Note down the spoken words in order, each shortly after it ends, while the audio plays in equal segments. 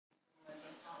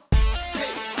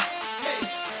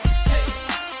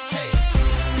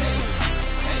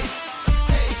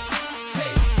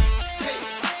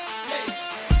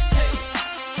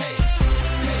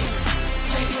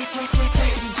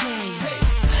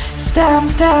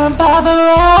Stamp of a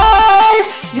ride.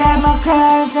 Got my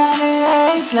crowd on the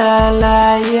race,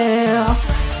 like you.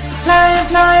 Flying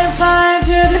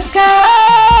through the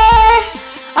sky.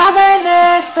 I'm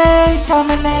in space, I'm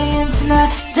an alien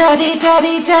tonight. Daddy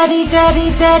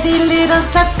little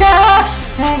sucker.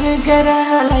 I can get a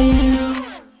hurt like you.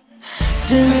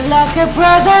 Do it like a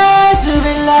brother, do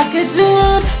it like a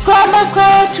dude. Grab my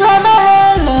crowd, try my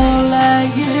hello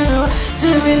like you.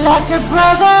 Do it like a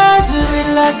brother, do it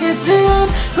like a dude.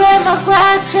 Grab my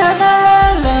crowd, try my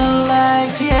hello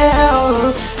like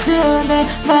you. Do it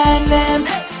my name.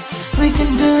 We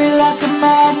can do it like a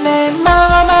man named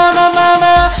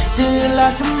Mama. Do it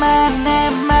like a man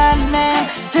named.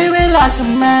 Do it like a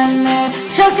man named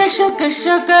Sugar.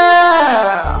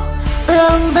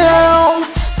 Boom.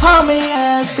 Call me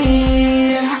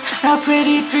happy. Now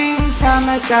pretty dreams on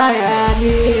my sky out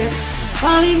here.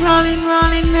 Rolling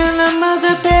in a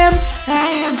mother bam. I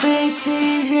am BT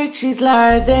hit, she's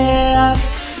like this.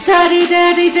 Daddy,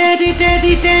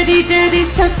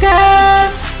 sucker.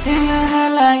 In a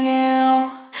hell like you.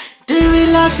 Do it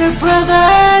like a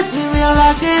brother, do it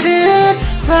like a dude.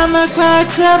 Grandma cry,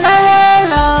 try my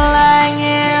hello like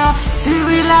you. Do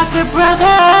it like a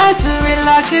brother, do it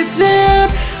like a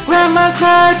dude. Grandma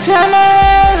cry, try my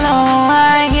hello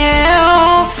like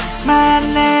you. My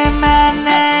name,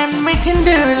 we can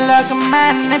do it like a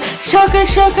man name. Sugar,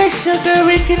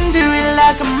 we can do it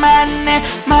like a man name.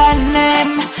 My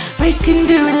name, we can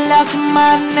do it like a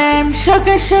man name.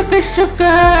 Sugar.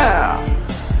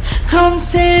 Come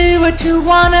say what you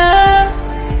wanna.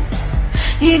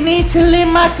 You need to leave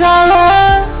my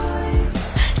dollar.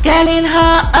 Getting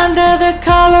hot under the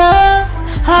collar.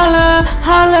 Holla,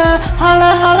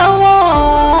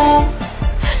 whoa.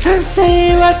 Don't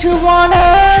say what you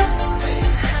wanna.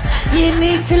 You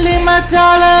need to leave my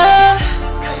dollar.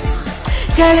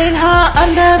 Getting hot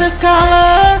under the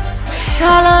collar.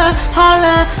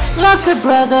 Holla, like a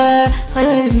brother.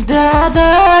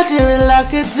 Do it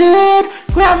like a dude.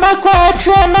 Grab my quad,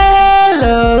 try my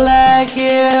hello like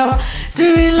you.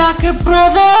 Do it like a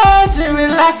brother, do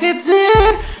it like a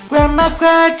dude. Grab my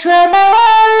quad, try my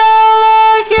hello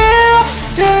like you.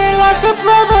 Do it like a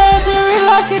brother, do it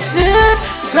like a dude.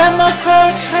 Grab my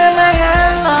quad, try my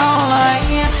hello like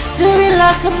you. Do it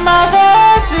like a mother,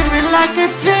 do it like a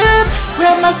dude.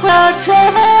 Grab my quad,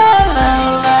 try my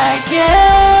hello like you.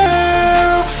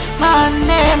 My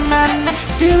name,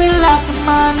 do it like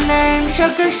my name.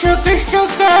 Sugar.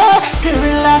 Do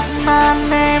it like my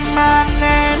name.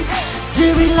 Do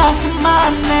it like my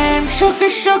name. Sugar.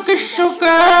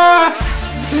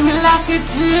 Do it like a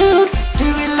dude. Do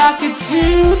it like a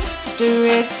dude. Do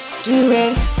it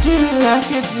like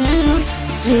a dude.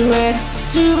 Do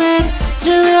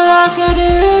it like a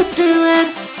dude. Do it.